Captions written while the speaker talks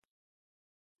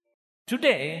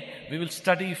Today, we will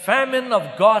study Famine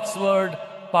of God's Word,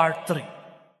 Part 3.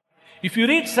 If you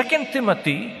read 2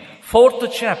 Timothy,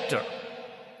 4th chapter,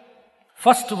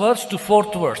 1st verse to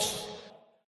 4th verse,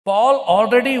 Paul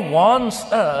already warns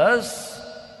us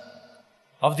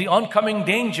of the oncoming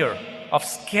danger of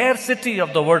scarcity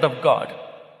of the Word of God,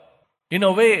 in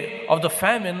a way of the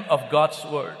famine of God's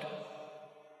Word.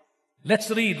 Let's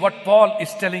read what Paul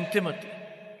is telling Timothy.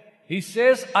 He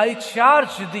says, I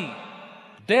charge thee,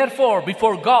 therefore,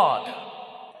 before God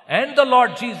and the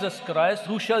Lord Jesus Christ,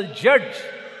 who shall judge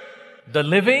the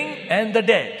living and the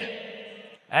dead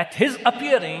at his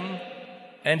appearing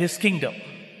and his kingdom.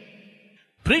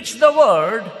 Preach the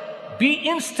word, be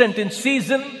instant in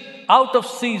season, out of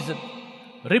season.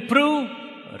 Reprove,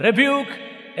 rebuke,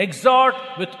 exhort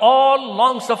with all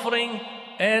long-suffering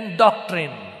and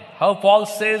doctrine. How Paul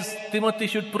says Timothy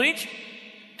should preach?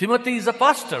 Timothy is a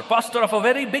pastor of a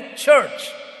very big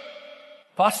church.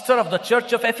 Pastor of the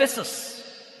church of Ephesus,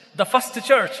 the first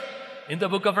church in the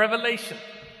book of Revelation.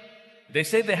 They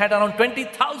say they had around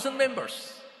 20,000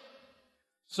 members.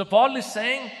 So Paul is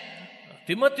saying,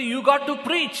 Timothy, you got to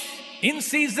preach in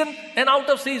season and out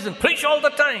of season. Preach all the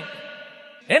time.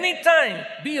 Anytime,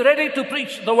 be ready to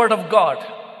preach the word of God.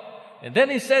 And then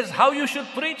he says how you should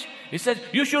preach. He says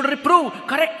you should reprove,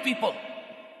 correct people.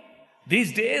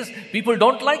 These days, people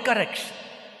don't like correction.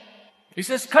 He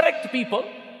says correct people,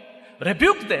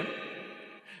 rebuke them.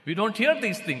 We don't hear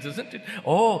these things, isn't it?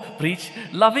 Oh, preach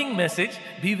loving message,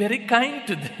 be very kind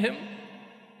to them.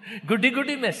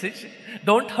 Goody message,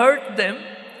 don't hurt them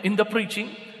in the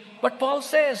preaching. But Paul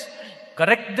says,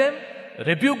 correct them,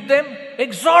 rebuke them,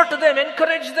 exhort them,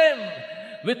 encourage them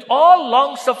with all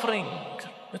long-suffering,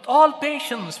 with all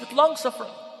patience, with long-suffering.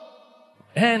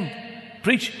 And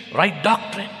preach right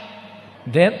doctrine.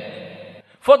 Then,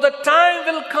 for the time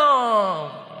will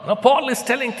come. Now Paul is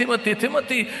telling Timothy,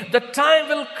 the time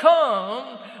will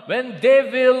come when they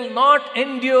will not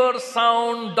endure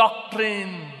sound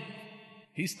doctrine.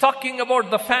 He's talking about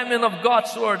the famine of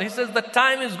God's word. He says the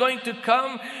time is going to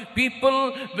come.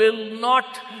 People will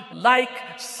not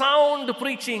like sound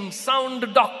preaching,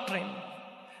 sound doctrine.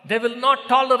 They will not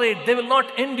tolerate, they will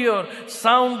not endure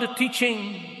sound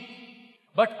teaching.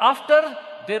 But after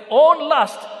their own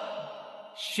lust,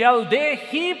 shall they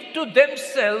heap to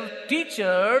themselves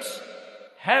teachers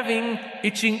having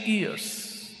itching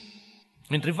ears.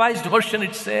 In Revised Version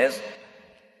it says,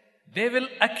 they will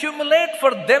accumulate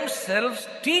for themselves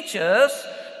teachers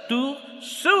to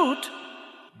suit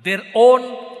their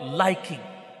own liking,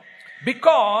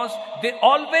 because they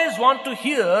always want to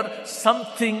hear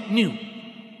something new.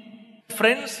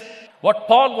 Friends, what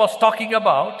Paul was talking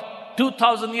about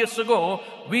 2,000 years ago,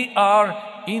 we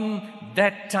are in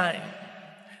that time.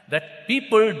 That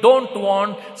people don't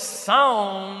want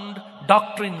sound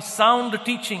doctrine, sound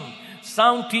teaching.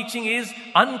 Sound teaching is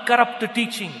uncorrupt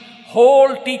teaching,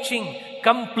 whole teaching,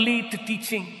 complete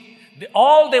teaching.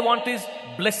 All they want is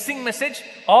blessing message.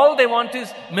 All they want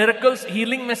is miracles,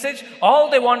 healing message. All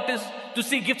they want is to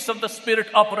see gifts of the Spirit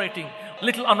operating,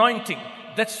 little anointing.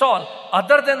 That's all.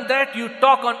 Other than that, you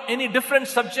talk on any different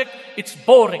subject, it's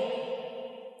boring.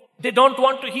 They don't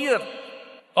want to hear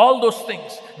all those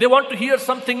things. They want to hear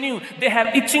something new. They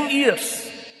have itching ears.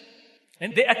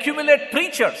 And they accumulate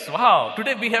preachers. Wow,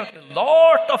 today we have a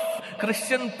lot of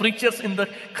Christian preachers in the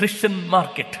Christian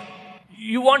market.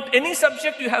 You want any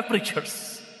subject, you have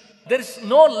preachers. There is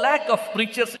no lack of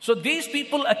preachers. So these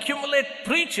people accumulate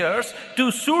preachers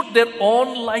to suit their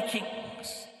own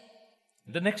likings.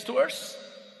 The next verse.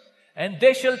 And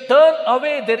they shall turn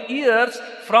away their ears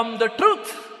from the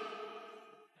truth,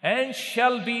 and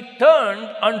shall be turned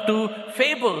unto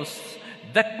fables.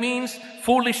 That means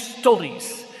foolish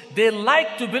stories. They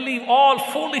like to believe all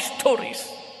foolish stories.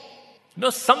 You know,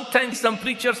 sometimes some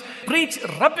preachers preach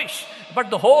rubbish,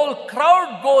 but the whole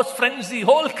crowd goes frenzy,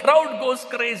 whole crowd goes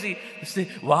crazy. You say,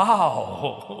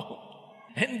 wow.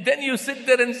 And then you sit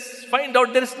there and find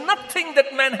out there is nothing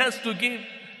that man has to give.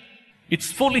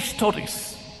 It's foolish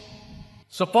stories.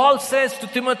 So Paul says to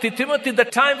Timothy, the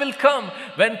time will come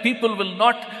when people will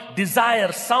not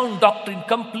desire sound doctrine,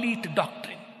 complete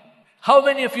doctrine. How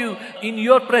many of you, in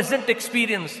your present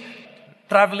experience,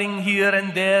 traveling here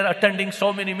and there, attending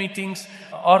so many meetings,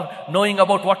 or knowing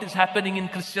about what is happening in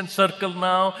Christian circle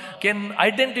now, can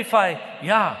identify,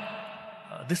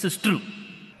 this is true.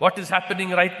 What is happening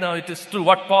right now, it is true.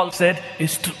 What Paul said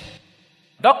is true.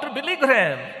 Dr. Billy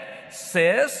Graham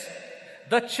says,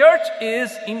 the church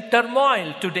is in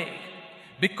turmoil today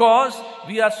because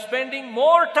we are spending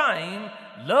more time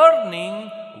learning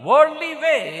worldly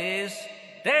ways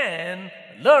than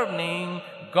learning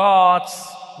God's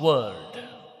word.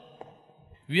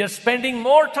 We are spending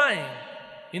more time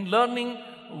in learning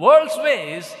world's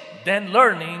ways than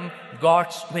learning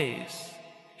God's ways.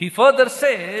 He further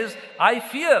says, I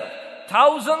fear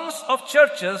thousands of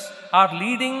churches are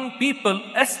leading people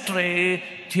astray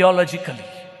theologically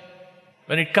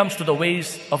when it comes to the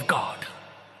ways of God.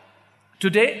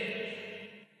 Today,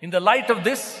 in the light of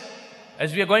this,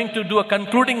 as we are going to do a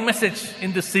concluding message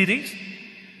in this series,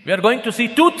 we are going to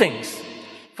see two things.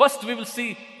 First, we will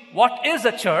see what is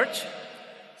a church.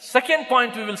 Second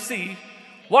point, we will see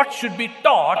what should be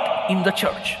taught in the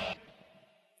church.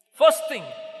 First thing,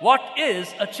 what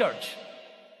is a church?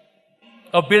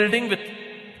 A building with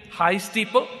high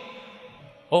steeple?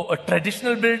 Or a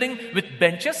traditional building with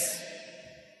benches?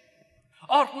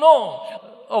 Or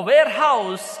no, a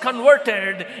warehouse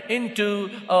converted into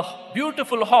a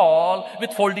beautiful hall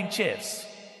with folding chairs?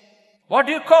 What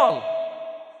do you call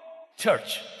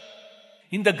church?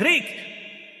 In the Greek,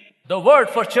 the word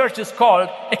for church is called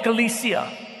ecclesia.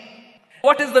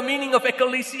 What is the meaning of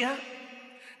ecclesia?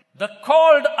 The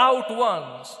called out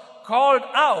ones, called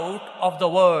out of the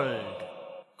world.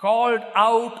 Called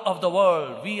out of the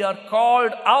world. We are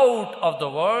called out of the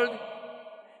world,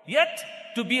 yet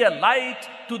to be a light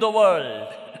to the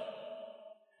world.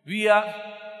 We are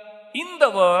in the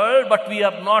world, but we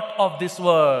are not of this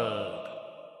world.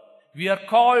 We are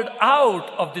called out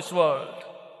of this world.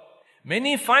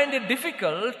 Many find it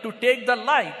difficult to take the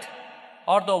light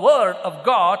or the word of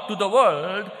God to the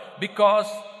world because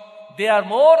they are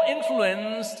more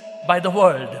influenced by the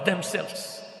world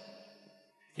themselves.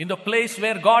 In the place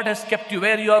where God has kept you,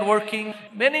 where you are working,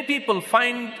 many people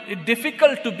find it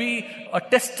difficult to be a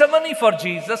testimony for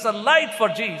Jesus, a light for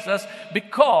Jesus,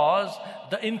 because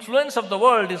the influence of the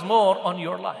world is more on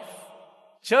your life.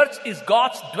 Church is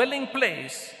God's dwelling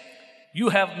place. You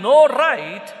have no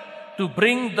right to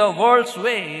bring the world's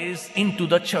ways into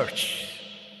the church.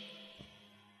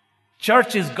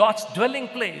 Church is God's dwelling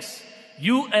place.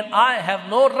 You and I have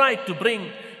no right to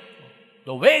bring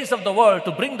the ways of the world,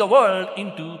 to bring the world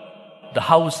into the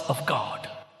house of God.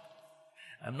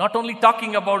 I'm not only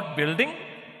talking about building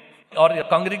or a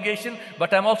congregation,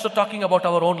 but I'm also talking about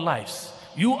our own lives.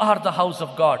 You are the house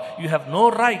of God. You have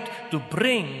no right to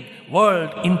bring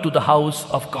world into the house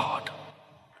of God.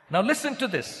 Now listen to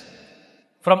this.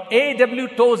 From A.W.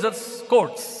 Tozer's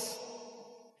quotes.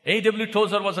 A.W.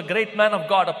 Tozer was a great man of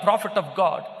God, a prophet of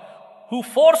God, who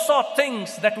foresaw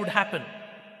things that would happen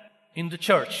in the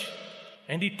church.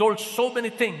 And he told so many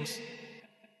things.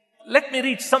 Let me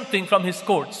read something from his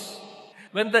quotes.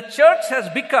 When the church has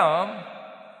become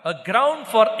a ground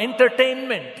for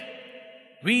entertainment,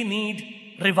 we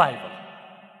need revival.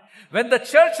 When the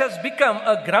church has become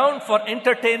a ground for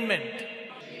entertainment,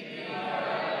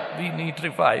 we need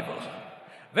revival.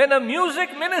 When a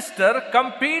music minister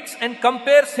competes and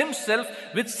compares himself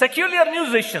with secular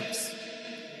musicians,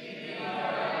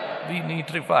 we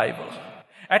need revival.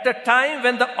 At a time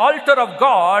when the altar of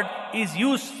God is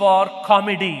used for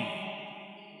comedy,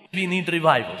 we need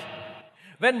revival.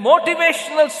 When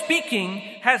motivational speaking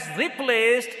has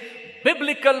replaced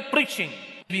biblical preaching,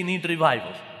 we need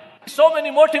revival. So many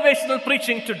motivational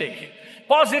preaching today,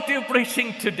 positive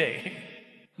preaching today,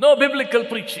 no biblical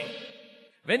preaching.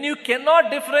 When you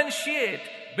cannot differentiate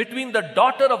between the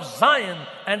daughter of Zion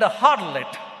and a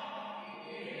harlot,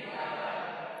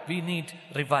 we need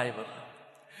revival.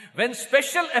 When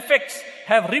special effects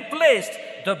have replaced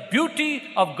the beauty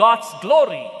of God's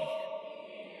glory.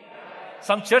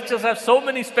 Some churches have so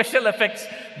many special effects,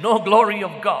 no glory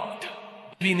of God.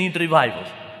 We need revival.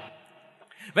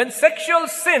 When sexual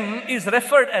sin is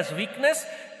referred as weakness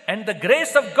and the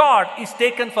grace of God is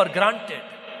taken for granted,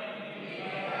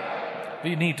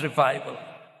 we need revival.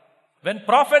 When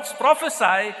prophets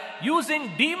prophesy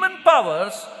using demon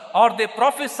powers or they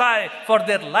prophesy for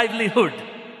their livelihood,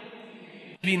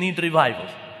 we need revival.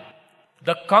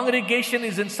 The congregation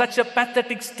is in such a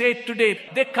pathetic state today.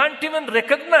 They can't even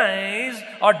recognize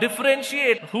or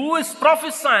differentiate who is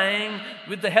prophesying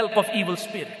with the help of evil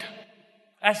spirit.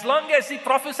 As long as he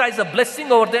prophesies a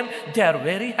blessing over them, they are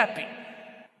very happy.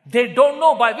 They don't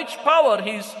know by which power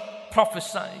he is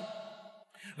prophesying.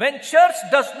 When church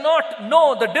does not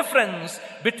know the difference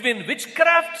between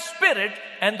witchcraft spirit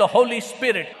and the Holy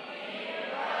Spirit,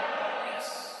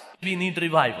 yes, we need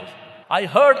revival. I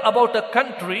heard about a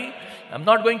country, I'm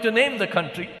not going to name the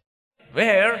country,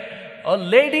 where a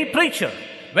lady preacher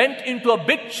went into a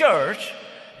big church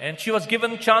and she was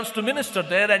given a chance to minister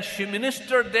there, and she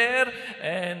ministered there,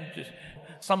 and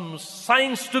some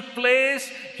signs took place,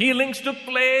 healings took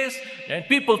place, and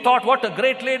people thought, what a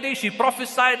great lady. She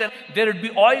prophesied and there would be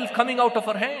oil coming out of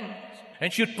her hands.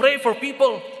 And she would pray for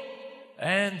people.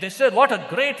 And they said, what a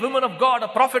great woman of God, a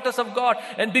prophetess of God.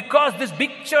 And because this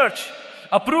big church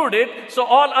approved it, so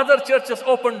all other churches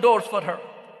opened doors for her.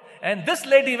 And this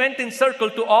lady went in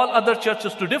circle to all other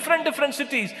churches, to different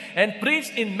cities, and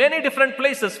preached in many different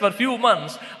places for a few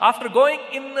months. After going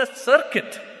in a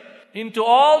circuit into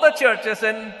all the churches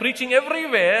and preaching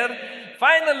everywhere,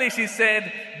 finally she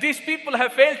said, these people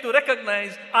have failed to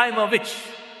recognize I'm a witch.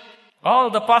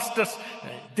 All the pastors,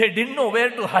 they didn't know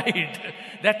where to hide.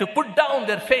 They had to put down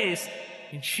their face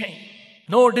in shame.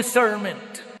 No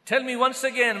discernment. Tell me once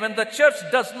again, when the church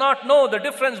does not know the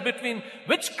difference between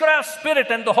witchcraft spirit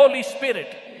and the Holy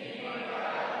Spirit,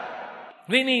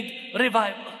 we need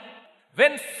revival.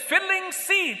 When filling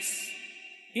seats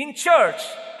in church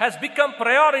has become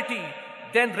priority,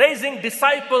 then raising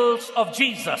disciples of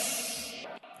Jesus,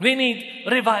 we need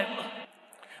revival.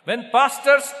 When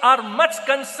pastors are much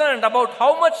concerned about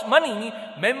how much money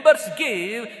members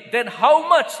give, then how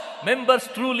much members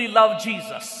truly love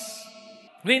Jesus.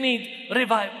 We need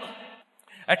revival.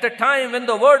 At a time when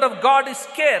the word of God is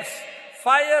scarce,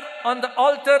 fire on the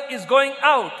altar is going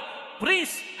out,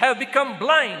 priests have become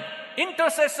blind,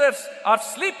 intercessors are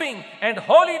sleeping, and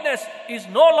holiness is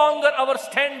no longer our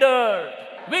standard.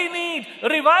 We need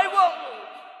revival.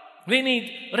 We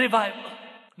need revival.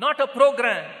 Not a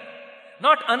program,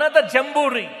 not another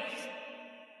jamboree.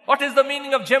 What is the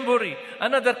meaning of jamboree?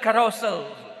 Another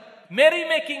carousel,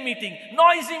 merry-making meeting,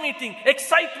 noisy meeting,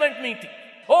 excitement meeting.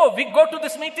 Oh, we go to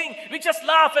this meeting, we just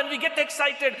laugh and we get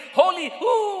excited. Holy,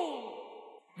 ooh.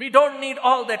 We don't need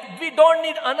all that. We don't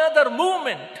need another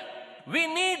movement. We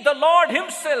need the Lord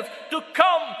Himself to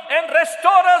come and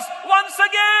restore us once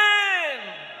again.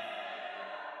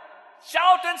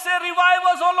 Shout and say, revive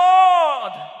us, O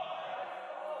Lord.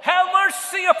 Have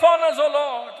mercy upon us, O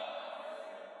Lord.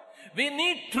 We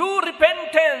need true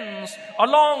repentance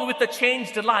along with a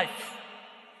changed life.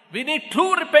 We need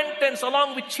true repentance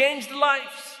along with changed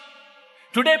lives.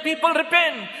 Today people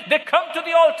repent, they come to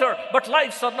the altar, but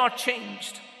lives are not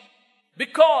changed.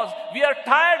 Because we are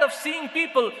tired of seeing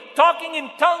people talking in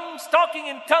tongues,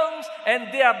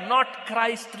 and they are not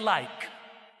Christ-like.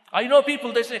 I know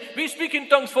people, they say, we speak in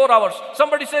tongues 4 hours.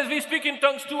 Somebody says, we speak in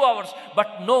tongues 2 hours.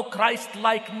 But no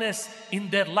Christ-likeness in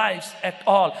their lives at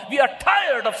all. We are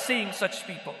tired of seeing such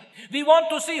people. We want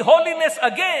to see holiness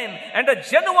again and a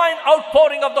genuine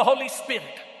outpouring of the Holy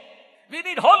Spirit. We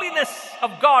need holiness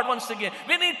of God once again.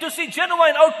 We need to see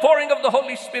genuine outpouring of the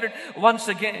Holy Spirit once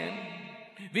again.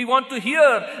 We want to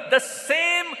hear the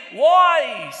same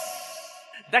voice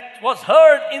that was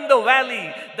heard in the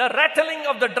valley, the rattling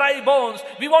of the dry bones.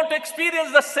 We want to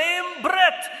experience the same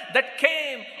breath that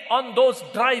came on those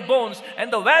dry bones.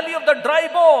 And the valley of the dry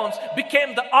bones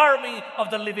became the army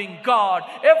of the living God.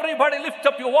 Everybody lift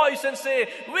up your voice and say,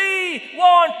 we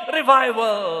want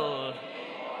revival.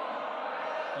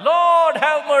 Lord,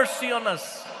 have mercy on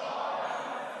us.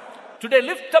 Today,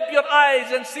 lift up your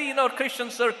eyes and see in our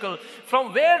Christian circle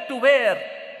from where to where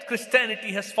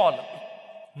Christianity has fallen.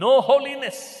 No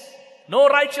holiness, no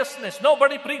righteousness.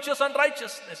 Nobody preaches on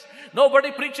righteousness.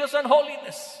 Nobody preaches on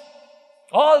holiness.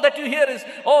 All that you hear is,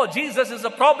 oh, Jesus is a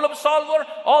problem solver.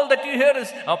 All that you hear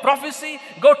is a prophecy.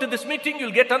 Go to this meeting,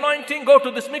 you'll get anointing. Go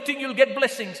to this meeting, you'll get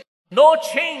blessings. No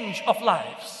change of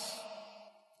lives.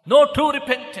 No true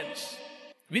repentance.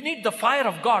 We need the fire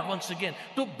of God once again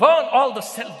to burn all the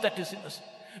self that is in us.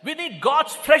 We need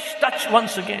God's fresh touch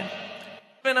once again.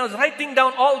 When I was writing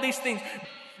down all these things,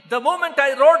 the moment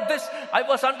I wrote this, I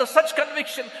was under such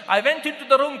conviction. I went into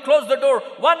the room, closed the door.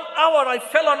 1 hour I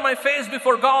fell on my face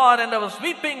before God and I was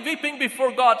weeping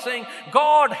before God, saying,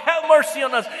 God, have mercy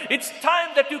on us. It's time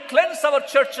that you cleanse our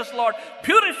churches, Lord.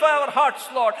 Purify our hearts,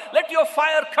 Lord. Let your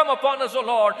fire come upon us, O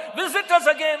Lord. Visit us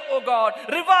again, O God.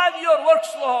 Revive your works,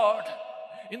 Lord,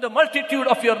 in the multitude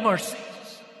of your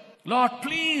mercies. Lord,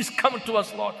 please come to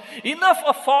us, Lord. Enough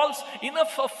of false,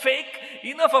 enough of fake,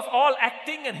 enough of all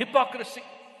acting and hypocrisy.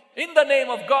 In the name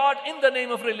of God, in the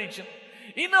name of religion.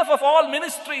 Enough of all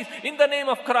ministries in the name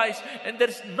of Christ. And there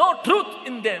is no truth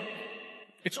in them.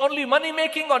 It's only money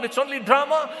making, or it's only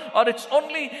drama, or it's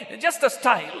only just a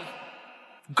style.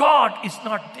 God is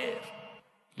not there.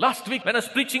 Last week when I was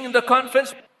preaching in the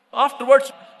conference,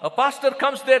 afterwards a pastor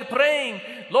comes there praying,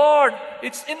 Lord,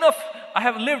 it's enough. I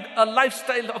have lived a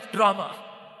lifestyle of drama.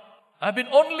 I've been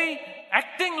only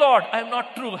acting, Lord. I am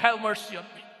not true. Have mercy on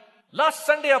me. Last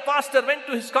Sunday, a pastor went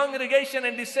to his congregation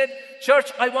and he said, Church,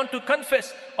 I want to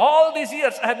confess, all these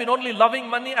years I have been only loving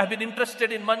money, I have been interested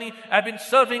in money, I have been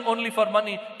serving only for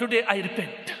money. Today I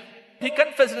repent. He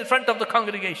confessed in front of the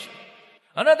congregation.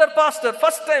 Another pastor,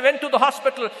 first time went to the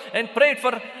hospital and prayed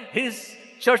for his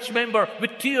church member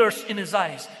with tears in his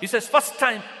eyes. He says, first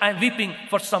time I am weeping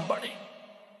for somebody.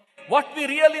 What we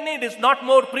really need is not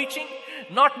more preaching,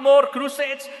 not more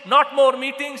crusades, not more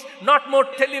meetings, not more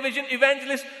television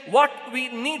evangelists. What we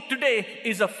need today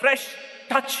is a fresh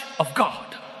touch of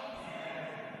God.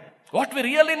 What we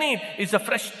really need is a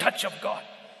fresh touch of God.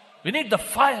 We need the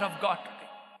fire of God today.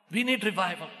 We need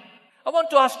revival. I want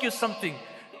to ask you something.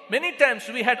 Many times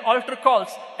we had altar calls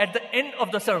at the end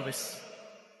of the service.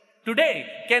 Today,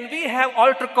 can we have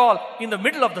altar call in the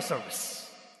middle of the service?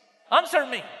 Answer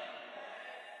me.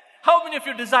 How many of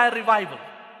you desire revival?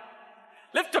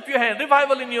 Lift up your hand.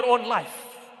 Revival in your own life.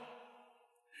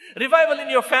 Revival in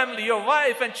your family, your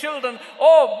wife and children.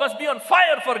 Oh, must be on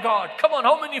fire for God. Come on,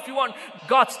 how many of you want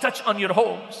God's touch on your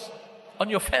homes, on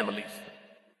your families?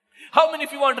 How many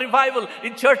of you want revival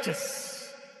in churches?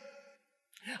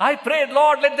 I prayed,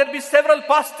 Lord, let there be several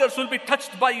pastors who will be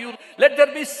touched by you. Let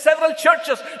there be several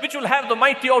churches which will have the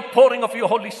mighty outpouring of your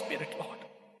Holy Spirit, Lord.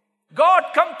 God,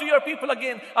 come to your people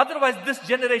again. Otherwise, this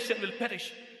generation will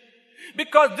perish.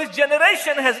 Because this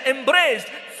generation has embraced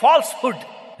falsehood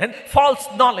and false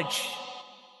knowledge.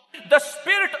 The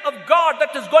Spirit of God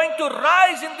that is going to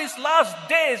rise in these last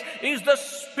days is the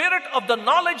Spirit of the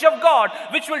knowledge of God,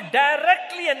 which will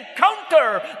directly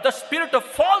encounter the spirit of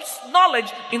false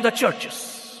knowledge in the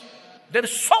churches. There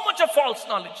is so much of false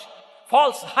knowledge,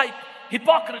 false hype,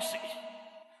 hypocrisy.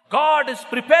 God is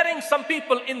preparing some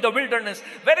people in the wilderness.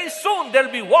 Very soon there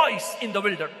will be voice in the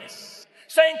wilderness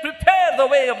saying, prepare the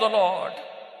way of the Lord.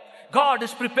 God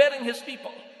is preparing His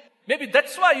people. Maybe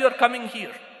that's why you are coming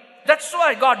here. That's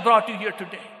why God brought you here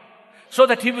today, so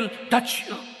that He will touch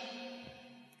you.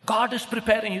 God is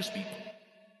preparing His people.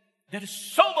 There is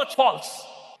so much false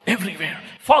everywhere.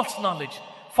 False knowledge,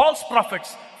 false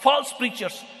prophets, false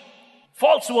preachers,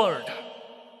 false word.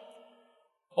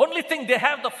 Only thing they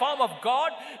have the form of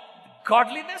God,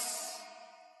 godliness.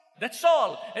 That's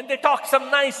all. And they talk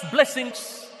some nice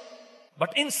blessings,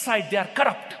 but inside they are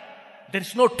corrupt. There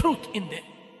is no truth in them.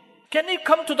 Can you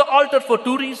come to the altar for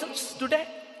two reasons today?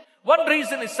 One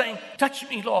reason is saying, touch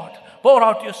me, Lord. Pour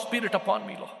out your Spirit upon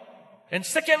me, Lord. And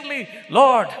secondly,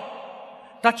 Lord,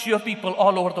 touch your people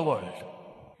all over the world.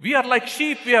 We are like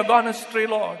sheep, we have gone astray,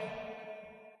 Lord.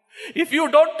 If you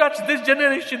don't touch, this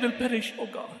generation will perish, oh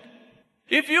God.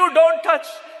 If you don't touch,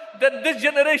 then this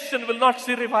generation will not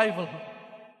see revival.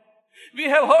 We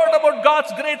have heard about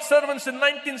God's great servants in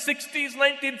 1960s,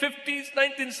 1950s,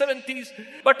 1970s.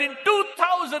 But in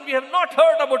 2000, we have not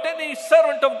heard about any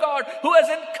servant of God who has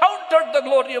encountered the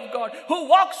glory of God, who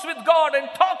walks with God and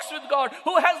talks with God,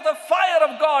 who has the fire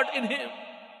of God in him.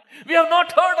 We have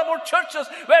not heard about churches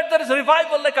where there is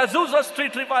revival like Azusa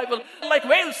Street revival, like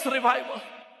Wales revival.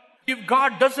 If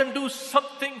God doesn't do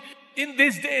something in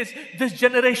these days, this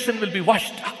generation will be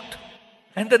washed out.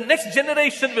 And the next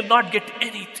generation will not get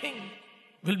anything.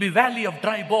 Will be valley of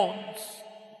dry bones.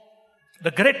 The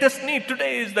greatest need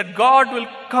today is that God will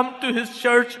come to His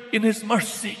church in His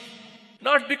mercy.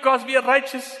 Not because we are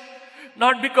righteous,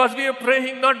 not because we are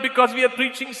praying, not because we are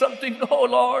preaching something. No,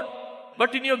 Lord.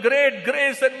 But in your great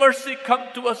grace and mercy, come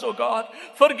to us, O God.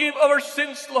 Forgive our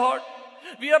sins, Lord.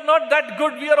 We are not that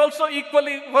good. We are also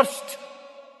equally worst.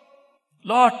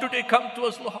 Lord, today come to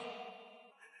us, Lord.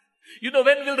 You know,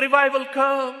 when will revival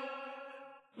come?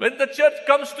 When the church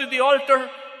comes to the altar,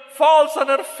 falls on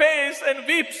her face and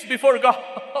weeps before God.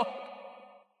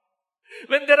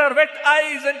 When there are wet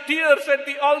eyes and tears at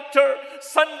the altar,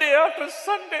 Sunday after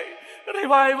Sunday,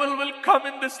 revival will come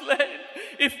in this land.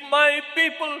 If my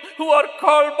people who are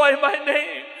called by my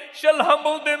name shall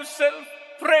humble themselves,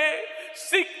 pray,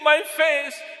 seek my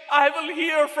face, I will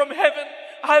hear from heaven.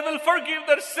 I will forgive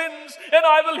their sins and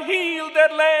I will heal their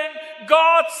land.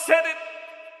 God said it.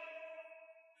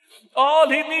 All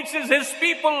He needs is His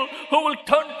people who will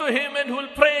turn to Him and who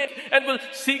will pray and will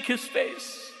seek His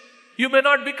face. You may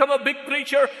not become a big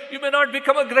preacher, you may not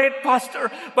become a great pastor,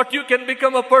 but you can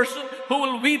become a person who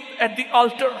will weep at the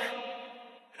altar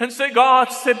and say,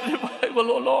 God send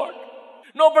revival, O Lord.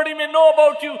 Nobody may know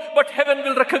about you, but heaven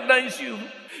will recognize you.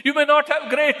 You may not have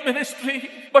great ministry,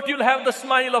 but you'll have the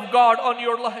smile of God on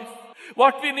your life.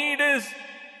 What we need is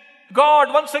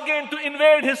God once again to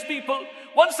invade His people,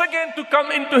 once again to come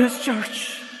into His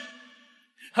church.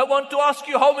 I want to ask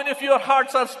you, how many of your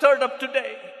hearts are stirred up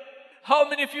today? How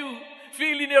many of you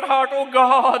feel in your heart, oh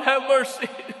God, have mercy?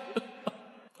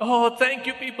 Oh, thank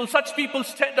you, people. Such people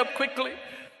stand up quickly.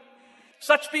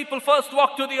 Such people first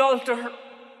walk to the altar.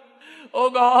 Oh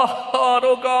God,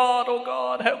 oh God, oh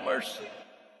God, have mercy.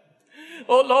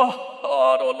 Oh Lord,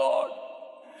 oh Lord.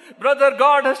 Brother,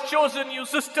 God has chosen you.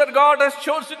 Sister, God has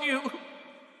chosen you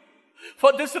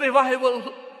for this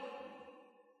revival.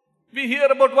 We hear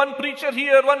about one preacher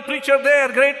here, one preacher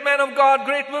there, great man of God,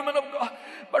 great woman of God.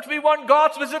 But we want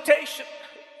God's visitation.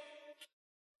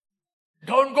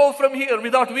 Don't go from here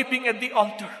without weeping at the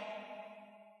altar.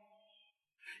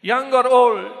 Young or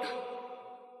old,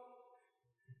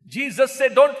 Jesus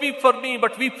said, don't weep for me,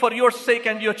 but weep for your sake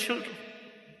and your children.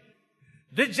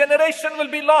 This generation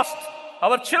will be lost.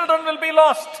 Our children will be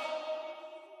lost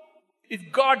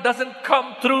if God doesn't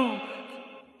come through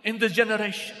in this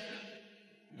generation.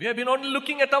 We have been only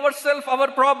looking at ourselves,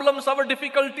 our problems, our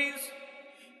difficulties,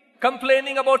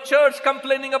 complaining about church,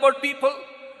 complaining about people.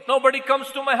 Nobody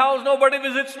comes to my house, nobody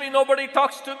visits me, nobody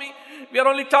talks to me. We are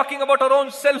only talking about our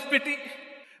own self-pity,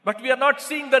 but we are not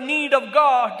seeing the need of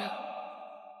God.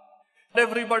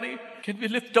 Everybody, can we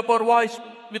lift up our voice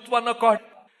with one accord?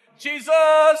 Jesus,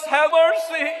 have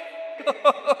mercy.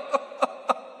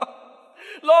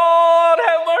 Lord,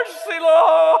 have mercy,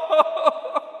 Lord.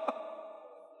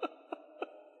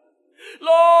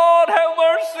 Lord, have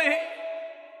mercy.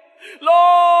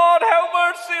 Lord, have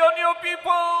mercy on your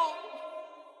people.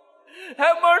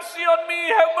 Have mercy on me.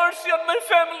 Have mercy on my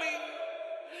family.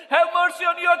 Have mercy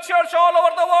on your church all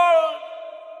over the world.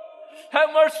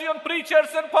 Have mercy on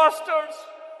preachers and pastors.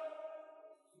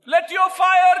 Let your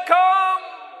fire come.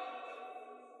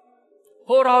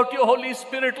 Pour out your Holy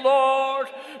Spirit, Lord.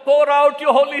 Pour out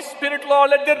your Holy Spirit, Lord.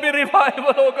 Let there be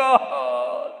revival, oh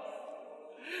God.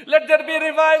 Let there be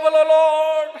revival, oh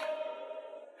Lord.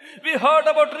 We heard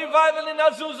about revival in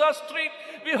Azusa Street.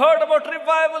 We heard about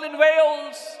revival in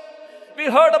Wales. We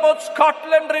heard about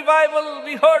Scotland revival.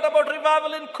 We heard about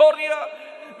revival in Korea.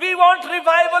 We want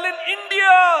revival in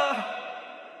India.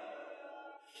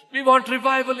 We want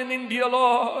revival in India,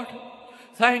 Lord.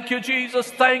 Thank you,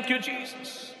 Jesus. Thank you,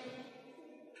 Jesus.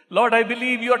 Lord, I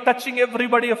believe you are touching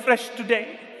everybody afresh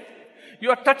today. You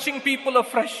are touching people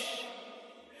afresh.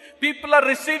 People are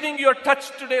receiving your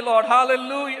touch today, Lord.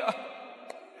 Hallelujah.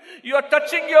 You are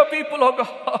touching your people, oh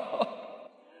God.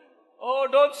 Oh,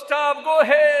 don't stop. Go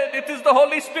ahead. It is the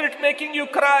Holy Spirit making you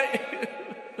cry.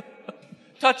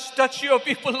 Touch your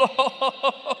people, Lord.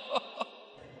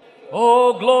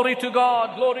 Oh, glory to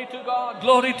God. Glory to God.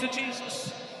 Glory to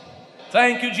Jesus.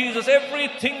 Thank you, Jesus.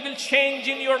 Everything will change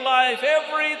in your life.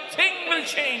 Everything will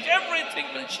change. Everything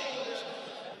will change.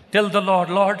 Tell the Lord,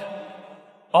 Lord,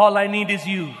 all I need is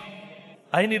you.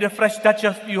 I need a fresh touch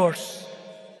of yours.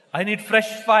 I need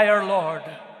fresh fire, Lord.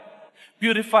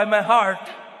 Purify my heart.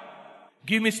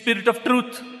 Give me spirit of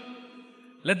truth.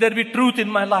 Let there be truth in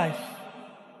my life.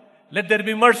 Let there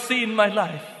be mercy in my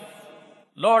life.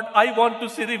 Lord, I want to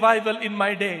see revival in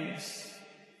my days.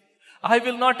 I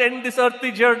will not end this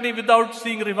earthly journey without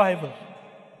seeing revival.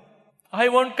 I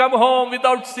won't come home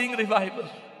without seeing revival.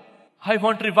 I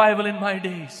want revival in my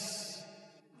days.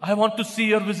 I want to see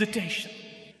your visitation.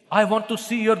 I want to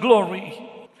see your glory.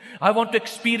 I want to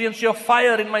experience your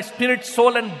fire in my spirit,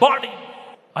 soul, and body.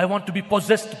 I want to be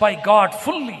possessed by God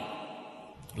fully.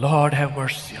 Lord, have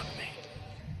mercy on me.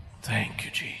 Thank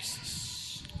you,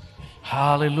 Jesus.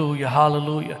 Hallelujah,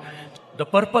 hallelujah. The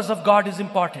purpose of God is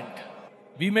important.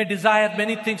 We may desire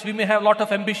many things. We may have a lot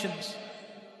of ambitions.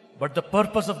 But the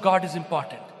purpose of God is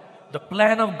important. The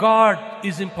plan of God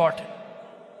is important.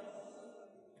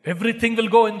 Everything will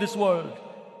go in this world.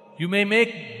 You may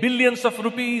make billions of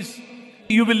rupees.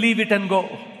 You will leave it and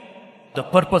go. The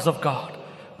purpose of God.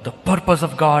 The purpose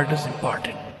of God is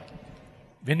important.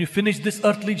 When you finish this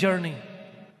earthly journey,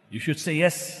 you should say,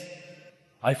 yes,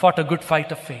 I fought a good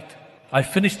fight of faith. I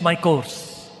finished my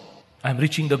course. I'm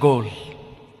reaching the goal.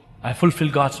 I fulfill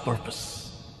God's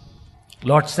purpose.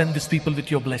 Lord, send these people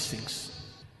with your blessings.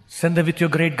 Send them with your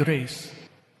great grace.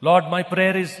 Lord, my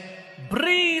prayer is,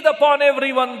 breathe upon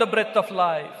everyone the breath of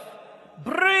life.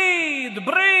 Breathe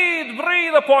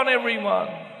upon everyone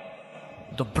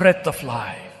the breath of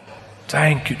life.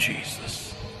 Thank you,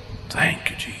 Jesus. Thank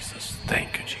you, Jesus.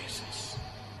 Thank you, Jesus.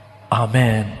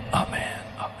 Amen. Amen.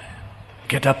 Amen.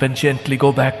 Get up and gently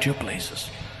go back to your places.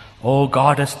 Oh,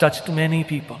 God has touched many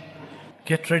people.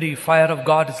 Get ready. Fire of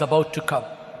God is about to come.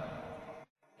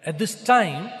 At this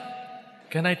time,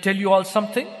 can I tell you all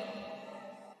something?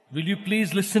 Will you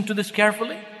please listen to this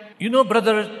carefully? You know,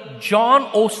 Brother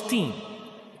John Osteen,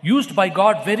 used by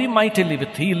God very mightily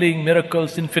with healing,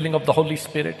 miracles, infilling of the Holy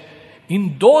Spirit.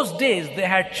 In those days, they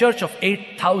had church of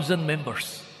 8,000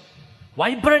 members.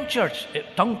 Vibrant church, a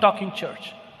tongue-talking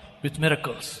church with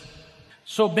miracles.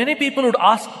 So many people would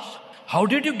ask, how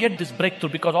did you get this breakthrough?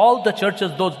 Because all the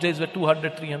churches those days were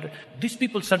 200, 300. These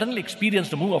people suddenly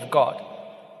experienced the move of God.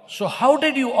 So how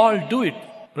did you all do it?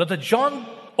 Brother John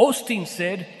Osteen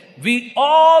said, we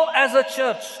all as a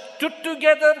church stood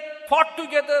together, fought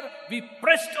together, we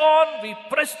pressed on,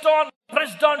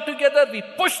 pressed on together, we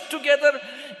pushed together,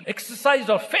 exercised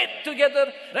our faith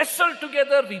together, wrestled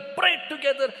together, we prayed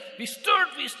together, we stood,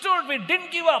 we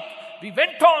didn't give up. We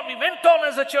went on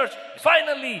as a church.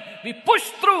 Finally, we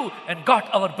pushed through and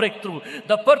got our breakthrough.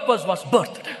 The purpose was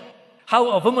birthed. How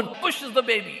a woman pushes the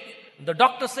baby. The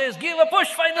doctor says, give a push,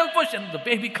 final push, and the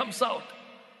baby comes out.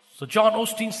 So John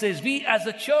Osteen says, we as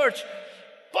a church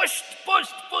pushed,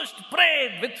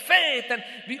 prayed with faith, and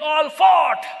we all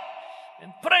fought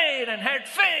and prayed and had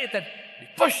faith, and we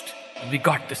pushed and we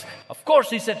got this. Of course,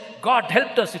 he said, God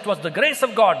helped us. It was the grace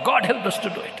of God. God helped us to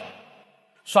do it.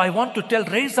 So I want to tell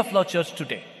Rays of Love Church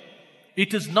today,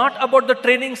 it is not about the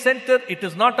training center. It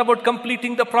is not about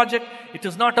completing the project. It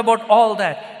is not about all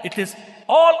that. It is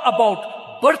all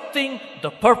about birthing the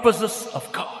purposes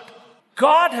of God.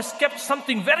 God has kept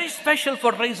something very special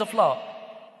for Rays of Love,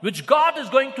 which God is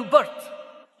going to birth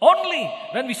only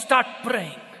when we start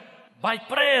praying. By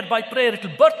prayer, it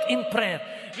will birth in prayer.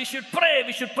 We should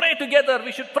pray together,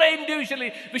 we should pray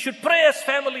individually, we should pray as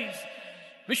families.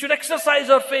 We should exercise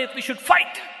our faith, we should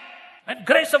fight. And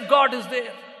grace of God is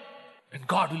there. And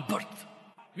God will birth.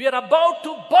 We are about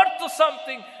to birth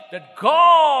something that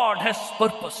God has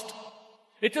purposed.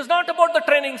 It is not about the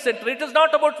training center. It is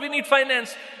not about we need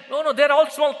finance. No, they're all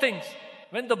small things.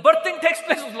 When the birthing takes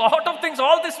place, a lot of things,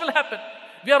 all this will happen.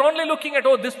 We are only looking at,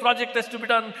 this project has to be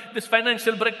done, this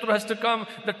financial breakthrough has to come,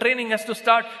 the training has to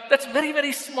start. That's very,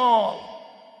 very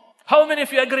small. How many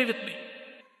of you agree with me?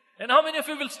 And how many of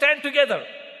you will stand together?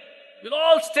 We'll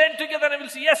all stand together and we'll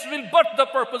say, yes, we'll birth the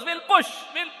purpose. We'll push,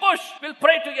 we'll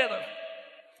pray together.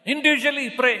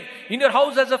 Individually pray. In your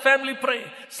house as a family, pray.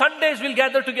 Sundays we'll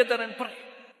gather together and pray.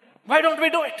 Why don't we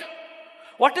do it?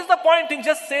 What is the point in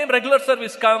just same regular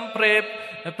service? Come, pray,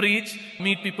 preach,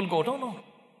 meet people, go. No.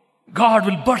 God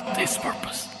will birth this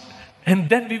purpose. And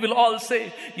then we will all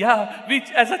say, we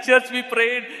as a church we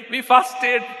prayed, we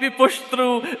fasted, we pushed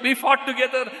through, we fought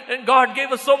together, and God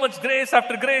gave us so much grace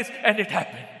after grace, and it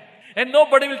happened. And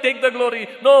nobody will take the glory.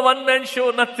 No one man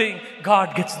show, nothing.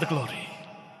 God gets the glory.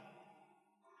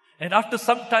 And after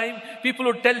some time, people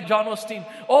would tell John Osteen,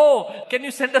 can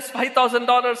you send us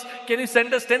 $5,000? Can you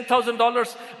send us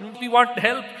 $10,000? We want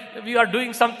help. We are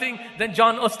doing something. Then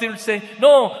John Osteen would say,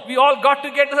 no, we all got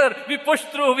together. We pushed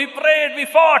through. We prayed. We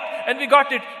fought. And we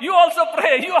got it. You also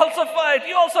pray. You also fight.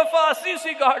 You also fast. You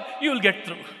see God. You will get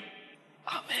through.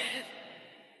 Amen.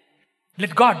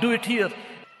 Let God do it here.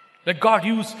 Let God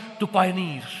use to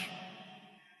pioneer.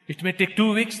 It may take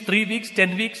 2 weeks, 3 weeks,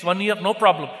 10 weeks, 1 year. No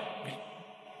problem.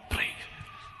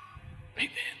 Amen.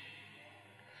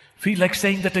 Feel like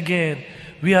saying that again.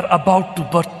 We are about to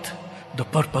birth the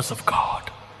purpose of God.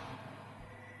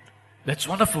 That's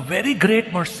one of the very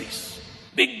great mercies.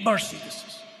 Big mercy this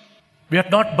is. We are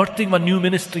not birthing a new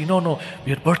ministry. No.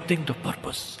 We are birthing the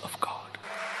purpose of God.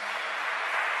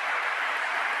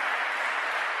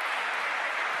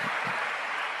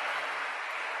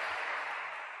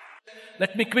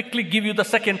 Let me quickly give you the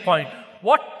second point.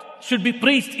 What should be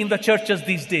preached in the churches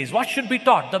these days? What should be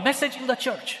taught? The message in the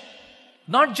church.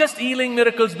 Not just healing,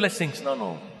 miracles, blessings.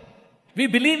 No. We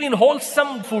believe in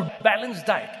wholesome food, balanced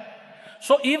diet.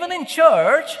 So even in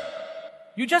church,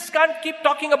 you just can't keep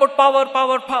talking about power.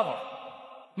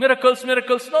 Miracles.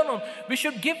 No. We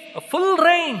should give a full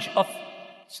range of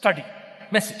study,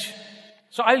 message.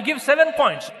 So I'll give 7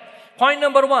 points. Point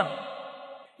number 1.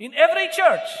 In every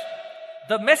church,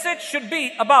 the message should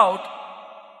be about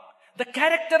the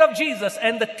character of Jesus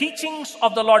and the teachings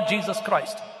of the Lord Jesus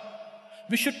Christ.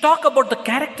 We should talk about the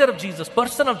character of Jesus,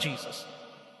 person of Jesus,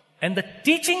 and the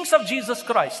teachings of Jesus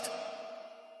Christ.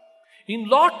 In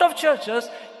lot of churches,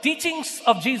 teachings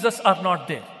of Jesus are not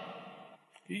there.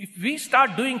 If we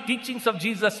start doing teachings of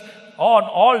Jesus on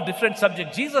all different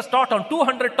subjects, Jesus taught on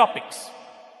 200 topics.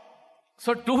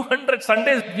 So 200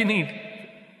 Sundays we need.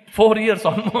 4 years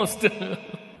almost.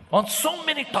 On so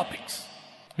many topics.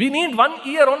 We need 1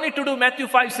 year only to do Matthew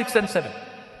 5, 6 and 7.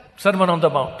 Sermon on the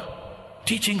Mount.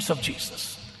 Teachings of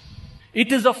Jesus.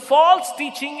 It is a false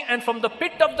teaching and from the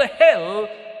pit of the hell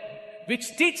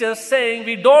which teaches saying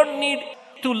we don't need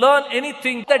to learn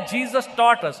anything that Jesus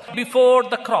taught us before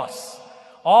the cross.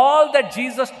 All that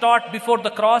Jesus taught before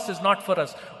the cross is not for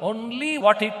us. Only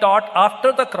what he taught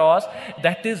after the cross,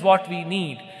 that is what we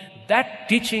need. That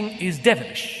teaching is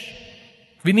devilish.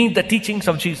 We need the teachings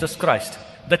of Jesus Christ.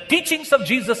 The teachings of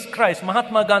Jesus Christ,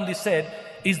 Mahatma Gandhi said,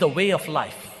 is the way of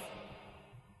life.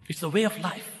 It's the way of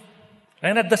life.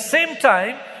 And at the same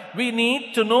time, we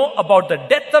need to know about the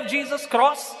death of Jesus'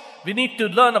 cross. We need to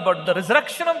learn about the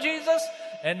resurrection of Jesus.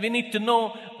 And we need to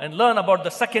know and learn about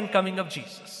the second coming of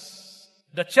Jesus.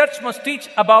 The church must teach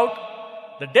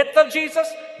about the death of Jesus,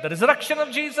 the resurrection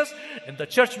of Jesus, and the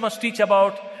church must teach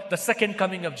about the second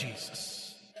coming of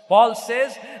Jesus. Paul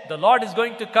says the Lord is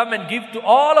going to come and give to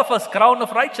all of us crown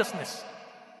of righteousness.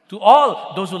 to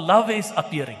all those who love His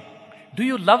appearing. Do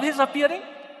you love His appearing?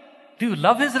 Do you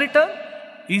love His return?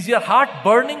 Is your heart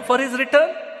burning for His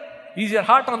return? Is your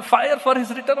heart on fire for His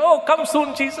return? Oh, come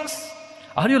soon, Jesus.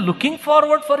 Are you looking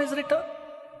forward for His return?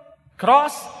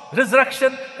 Cross,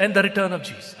 resurrection, and the return of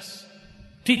Jesus.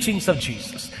 Teachings of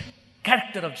Jesus.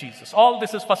 Character of Jesus. All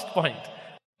this is first point.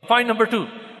 Point number 2.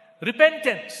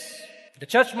 Repentance. The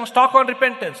church must talk on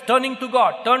repentance. Turning to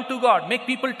God. Turn to God. Make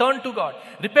people turn to God.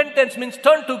 Repentance means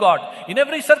turn to God. In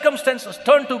every circumstance,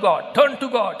 turn to God. Turn to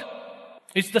God.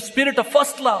 It's the spirit of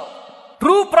first love.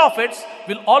 True prophets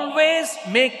will always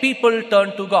make people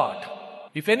turn to God.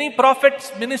 If any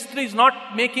prophet's ministry is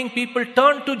not making people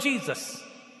turn to Jesus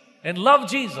and love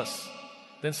Jesus,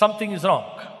 then something is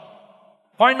wrong.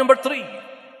 Point number 3.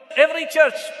 Every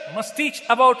church must teach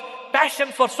about passion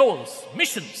for souls,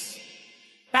 missions.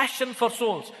 Passion for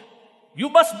souls. You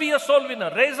must be a soul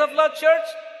winner. Raise of Love Church,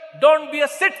 don't be a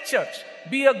sit church.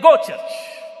 Be a go church.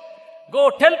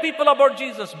 Go tell people about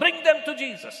Jesus. Bring them to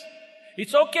Jesus.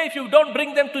 It's okay if you don't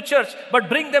bring them to church, but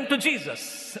bring them to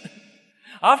Jesus.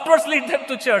 Afterwards, lead them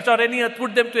to church or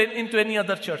put them into any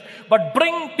other church. But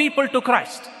bring people to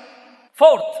Christ.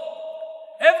 4th,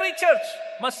 every church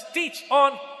must teach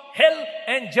on hell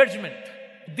and judgment.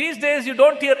 These days, you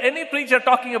don't hear any preacher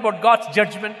talking about God's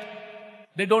judgment.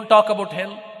 They don't talk about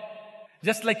hell.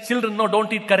 Just like children, no,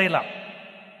 don't eat karela.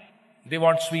 They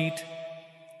want sweet,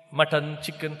 mutton,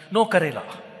 chicken, no karela.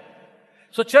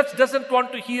 So church doesn't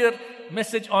want to hear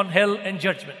message on hell and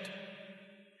judgment.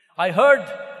 I heard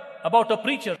about a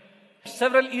preacher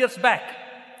several years back.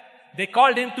 They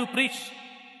called him to preach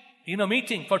in a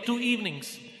meeting for 2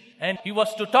 evenings. And he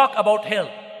was to talk about hell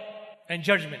and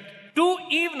judgment. 2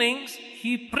 evenings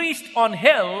he preached on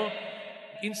hell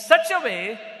in such a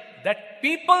way that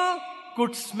people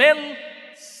could smell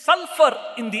sulfur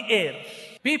in the air.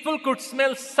 People could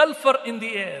smell sulfur in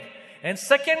the air. And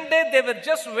second day they were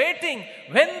just waiting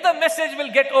when the message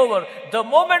will get over. The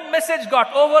moment message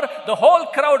got over, the whole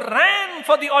crowd ran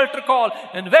for the altar call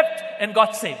and wept and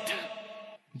got saved.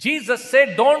 Jesus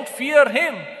said, don't fear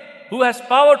him who has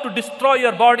power to destroy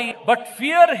your body, but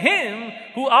fear him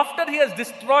who after he has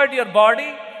destroyed your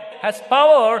body has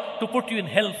power to put you in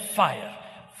hell fire.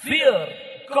 Fear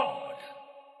God.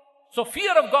 So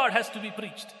fear of God has to be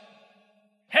preached.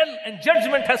 Hell and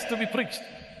judgment has to be preached.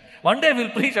 One day we'll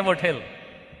preach about hell.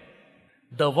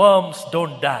 The worms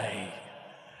don't die.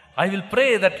 I will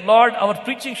pray that, Lord, our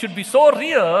preaching should be so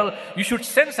real, you should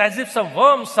sense as if some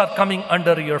worms are coming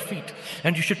under your feet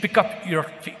and you should pick up your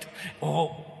feet.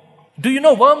 Oh, do you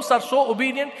know worms are so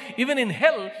obedient? Even in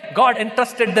hell, God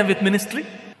entrusted them with ministry.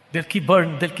 They'll keep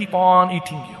burning, they'll keep on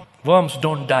eating you. Worms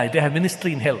don't die, they have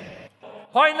ministry in hell.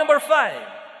 Point number 5.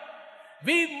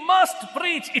 We must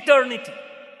preach eternity.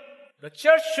 The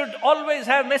church should always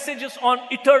have messages on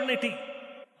eternity.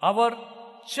 Our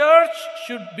church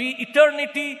should be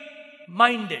eternity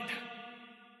minded.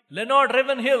 Leonard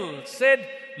Ravenhill said,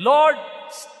 Lord,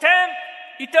 stamp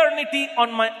eternity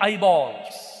on my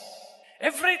eyeballs.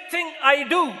 Everything I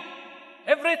do,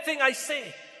 everything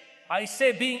I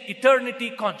say being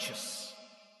eternity conscious.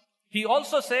 He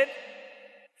also said,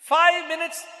 5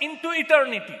 minutes into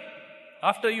eternity,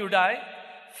 after you die,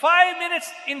 5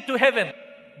 minutes into heaven,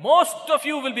 most of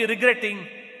you will be regretting,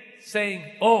 saying,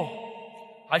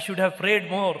 oh, I should have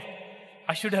prayed more.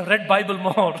 I should have read Bible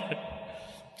more.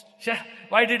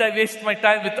 Why did I waste my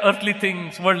time with earthly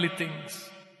things, worldly things?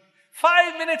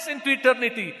 5 minutes into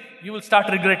eternity, you will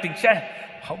start regretting,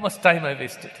 how much time I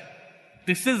wasted.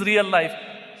 This is real life.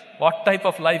 What type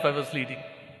of life I was leading.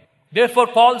 Therefore,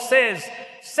 Paul says,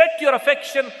 set your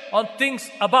affection on things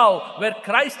above, where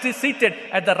Christ is seated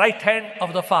at the right hand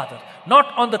of the Father, not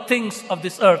on the things of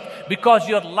this earth, because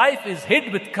your life is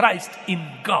hid with Christ in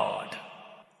God.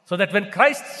 So that when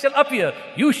Christ shall appear,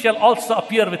 you shall also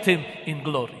appear with him in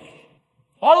glory.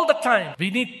 All the time, we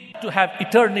need to have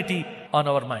eternity on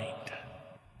our mind.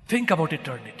 Think about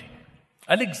eternity.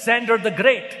 Alexander the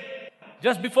Great,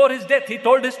 just before his death, he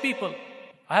told his people,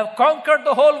 I have conquered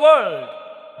the whole world,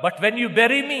 but when you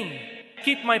bury me,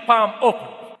 keep my palm open.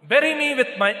 Bury me with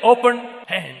my open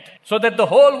hand, so that the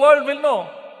whole world will know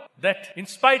that in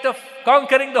spite of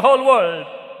conquering the whole world,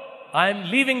 I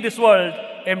am leaving this world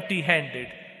empty-handed.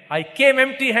 I came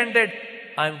empty-handed,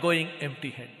 I am going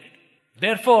empty-handed.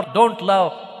 Therefore, don't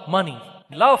love money.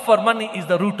 Love for money is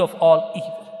the root of all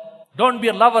evil. Don't be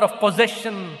a lover of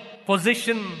possession,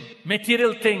 position,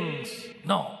 material things.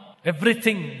 No,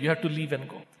 everything you have to leave and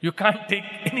go. You can't take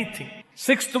anything.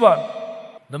 6th one,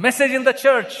 the message in the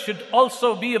church should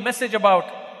also be a message about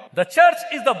the church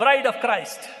is the bride of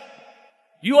Christ.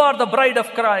 You are the bride of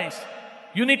Christ.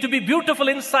 You need to be beautiful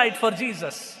inside for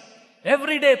Jesus.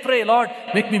 Every day pray, Lord,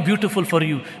 make me beautiful for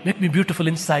you. Make me beautiful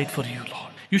inside for you,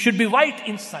 Lord. You should be white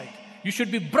inside. You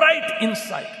should be bright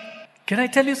inside. Can I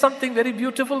tell you something very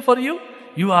beautiful for you?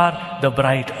 You are the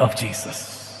bride of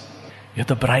Jesus. You're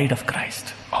the bride of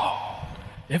Christ. Oh,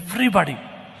 everybody.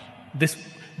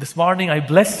 This morning I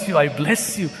bless you. I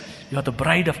bless you. You are the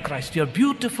bride of Christ. You are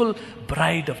beautiful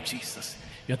bride of Jesus.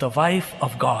 You're the wife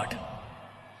of God.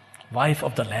 Wife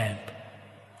of the Lamb.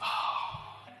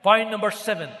 Point number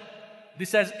 7.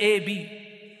 This has A, B.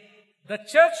 The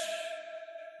church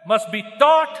must be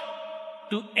taught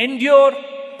to endure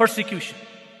persecution.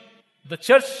 The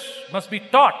church must be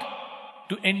taught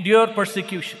to endure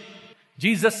persecution.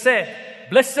 Jesus said,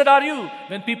 "Blessed are you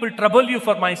when people trouble you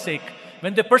for my sake,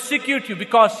 when they persecute you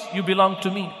because you belong to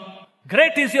me.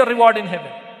 Great is your reward in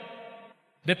heaven."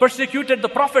 They persecuted the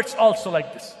prophets also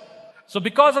like this. So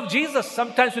because of Jesus,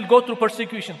 sometimes we'll go through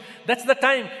persecution. That's the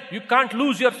time you can't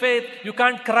lose your faith. You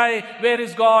can't cry, "Where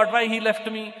is God? Why He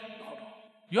left me?"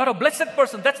 You are a blessed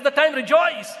person. That's the time.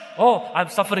 Rejoice. Oh, I'm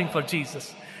suffering for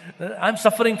Jesus. I'm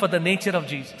suffering for the nature of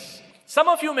Jesus. Some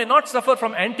of you may not suffer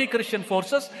from anti-Christian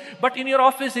forces, but in your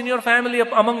office, in your family,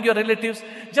 among your relatives,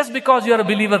 just because you are a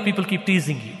believer, people keep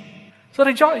teasing you. So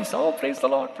rejoice. Oh, praise the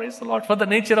Lord for the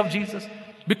nature of Jesus.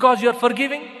 Because you are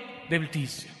forgiving, they will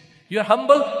tease you. You are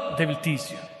humble, they will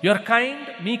tease you. You are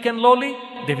kind, meek and lowly,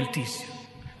 they will tease you.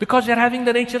 Because you are having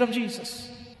the nature of Jesus.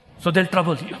 So they'll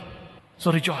trouble you.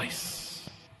 So rejoice.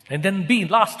 And then B,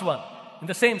 last one, in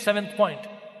the same 7th point.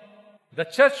 The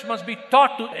church must be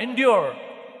taught to endure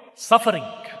suffering.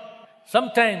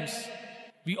 Sometimes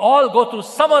we all go through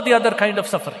some or the other kind of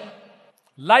suffering.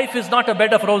 Life is not a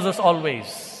bed of roses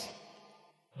always.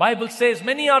 Bible says,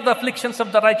 "Many are the afflictions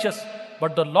of the righteous,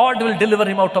 but the Lord will deliver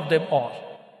him out of them all."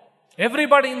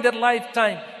 Everybody in their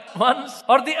lifetime, once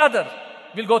or the other,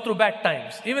 will go through bad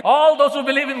times. Even all those who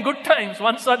believe in good times,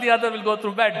 once or the other will go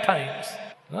through bad times.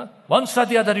 Once or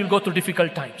the other you'll go through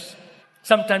difficult times.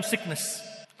 Sometimes sickness,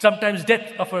 sometimes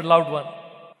death of a loved one,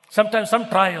 sometimes some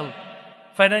trial,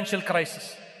 financial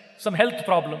crisis, some health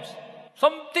problems.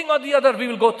 Something or the other we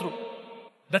will go through.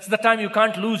 That's the time you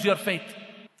can't lose your faith.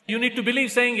 You need to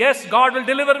believe, saying, "Yes, God will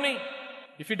deliver me.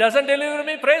 If He doesn't deliver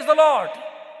me, praise the Lord.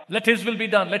 Let His will be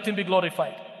done. Let Him be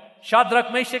glorified."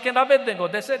 Shadrach, Meshach and Abednego,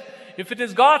 they said, if it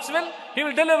is God's will, He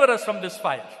will deliver us from this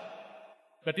fire.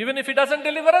 But even if He doesn't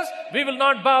deliver us, we will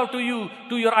not bow to you,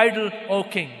 to your idol, O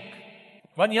king.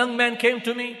 One young man came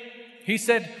to me. He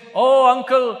said, "Oh,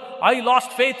 uncle, I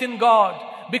lost faith in God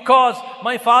because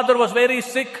my father was very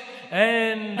sick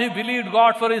and he believed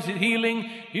God for his healing.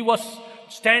 He was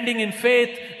standing in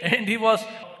faith and he was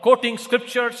quoting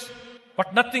scriptures,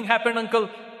 but nothing happened, uncle.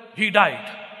 He died.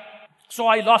 So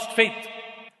I lost faith."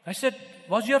 I said,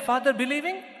 "Was your father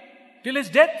believing till his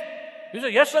death?" He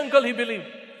said, "Yes, uncle, he believed."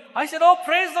 I said, "Oh,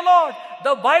 praise the Lord.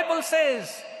 The Bible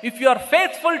says, if you are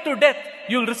faithful to death,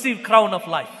 you'll receive crown of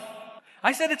life."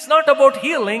 I said, "It's not about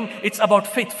healing, it's about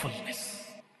faithfulness."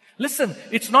 Listen,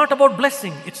 it's not about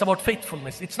blessing, it's about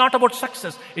faithfulness. It's not about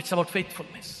success, it's about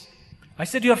faithfulness. I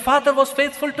said, "Your father was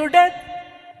faithful to death.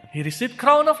 He received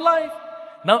crown of life.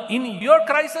 Now in your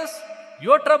crisis,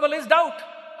 your trouble is doubt.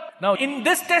 Now in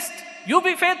this test, you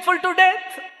be faithful to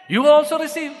death. You will also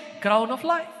receive crown of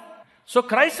life." So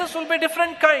crisis will be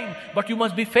different kind, but you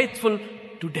must be faithful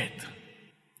to death.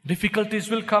 Difficulties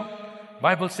will come.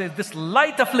 Bible says this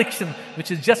light affliction, which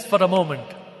is just for a moment,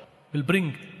 will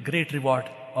bring great reward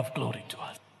of glory to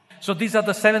us. So these are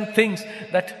the 7 things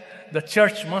that the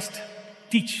church must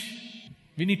teach.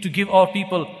 We need to give our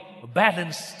people a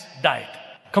balanced diet,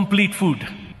 complete food.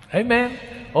 Amen.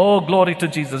 Oh, glory to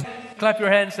Jesus. Clap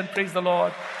your hands and praise the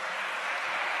Lord.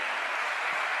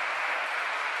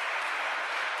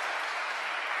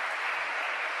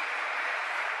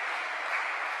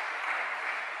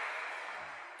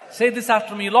 Say this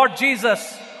after me. Lord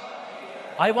Jesus,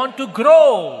 I want to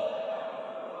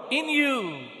grow in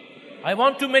you. I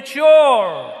want to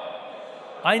mature.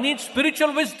 I need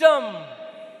spiritual wisdom.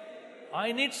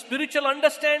 I need spiritual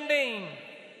understanding.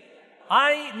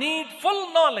 I need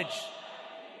full knowledge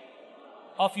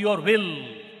of your will,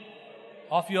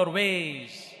 of your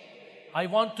ways. I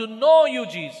want to know you,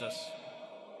 Jesus.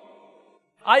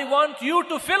 I want you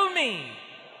to fill me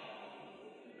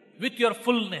with your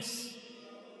fullness.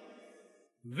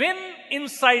 Win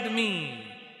inside me.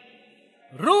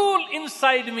 Rule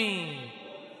inside me.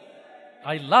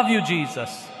 I love you,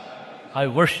 Jesus. I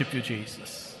worship you,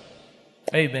 Jesus.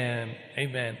 Amen,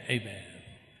 amen, amen.